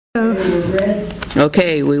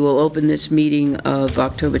Okay, we will open this meeting of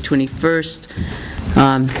October 21st.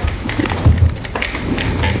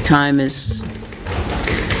 Time is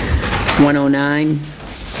 1:09.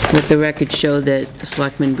 Let the record show that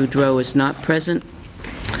Selectman Boudreau is not present,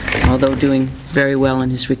 although doing very well in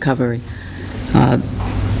his recovery.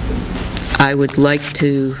 I would like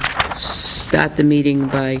to start the meeting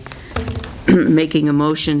by making a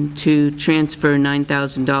motion to transfer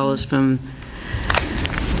 $9,000 from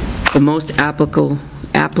the most applicable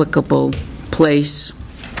place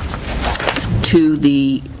to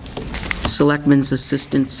the Selectmen's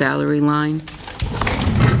assistant salary line.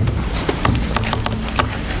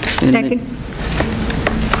 And second.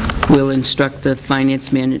 We'll instruct the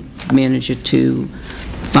finance manager to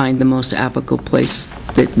find the most applicable place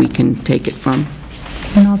that we can take it from.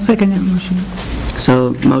 And I'll second that motion.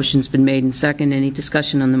 So, motion's been made and second. Any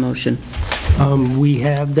discussion on the motion? We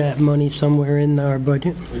have that money somewhere in our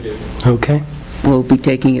budget? We do. Okay. We'll be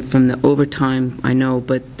taking it from the overtime, I know,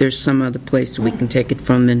 but there's some other place that we can take it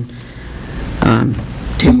from, and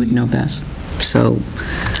Tim would know best. So,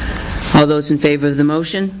 all those in favor of the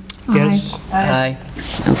motion? Yes. Aye.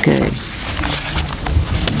 Okay.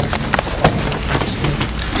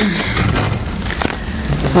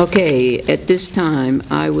 Okay, at this time,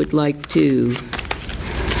 I would like to...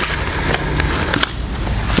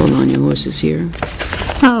 Hold on, your horses here.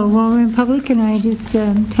 Oh, while we're in public, can I just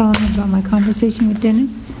tell them about my conversation with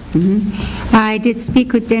Dennis? Mm-hmm. I did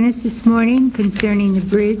speak with Dennis this morning concerning the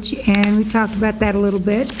bridge, and we talked about that a little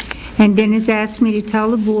bit. And Dennis asked me to tell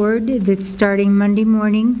the board that starting Monday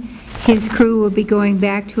morning, his crew will be going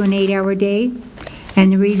back to an 8-hour day.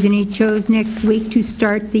 And the reason he chose next week to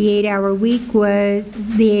start the 8-hour week was,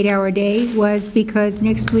 the 8-hour day, was because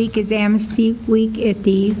next week is Amnesty Week at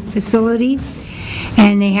the facility.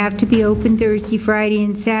 And they have to be open Thursday, Friday,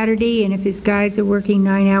 and Saturday, and if his guys are working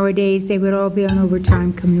 9-hour days, they would all be on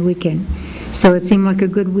overtime come the weekend. So it seemed like a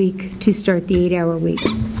good week to start the 8-hour week,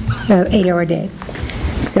 8-hour day.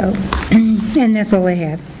 So, and that's all I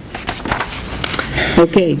have.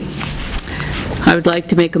 Okay. I would like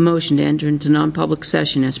to make a motion to enter into non-public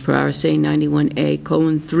session as per RSA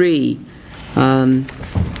 91A:3,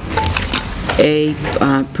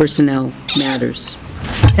 personnel matters.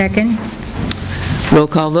 Second? Roll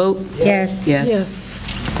call vote? Yes. Yes.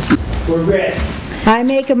 We're ready. I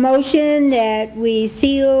make a motion that we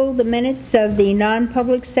seal the minutes of the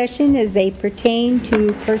non-public session as they pertain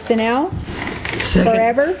to personnel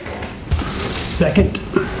forever. Second.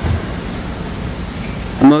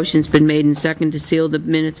 A motion's been made and second to seal the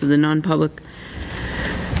minutes of the non-public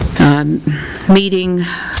meeting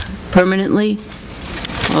permanently.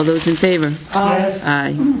 All those in favor?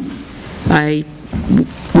 Aye. Aye.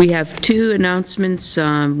 We have two announcements.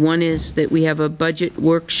 One is that we have a budget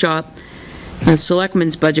workshop, a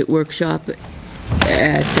Selectmen's budget workshop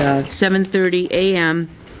at 7:30 a.m.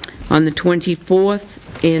 on the 24th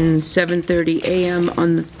and 7:30 a.m.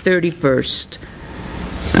 on the 31st.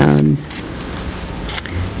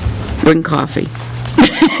 Bring coffee.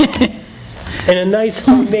 And a nice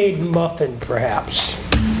homemade muffin, perhaps.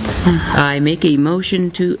 I make a motion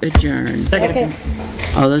to adjourn. Second.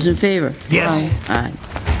 All those in favor? Yes. Aye.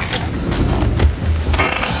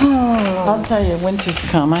 I'll tell you, winter's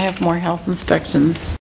come. I have more health inspections.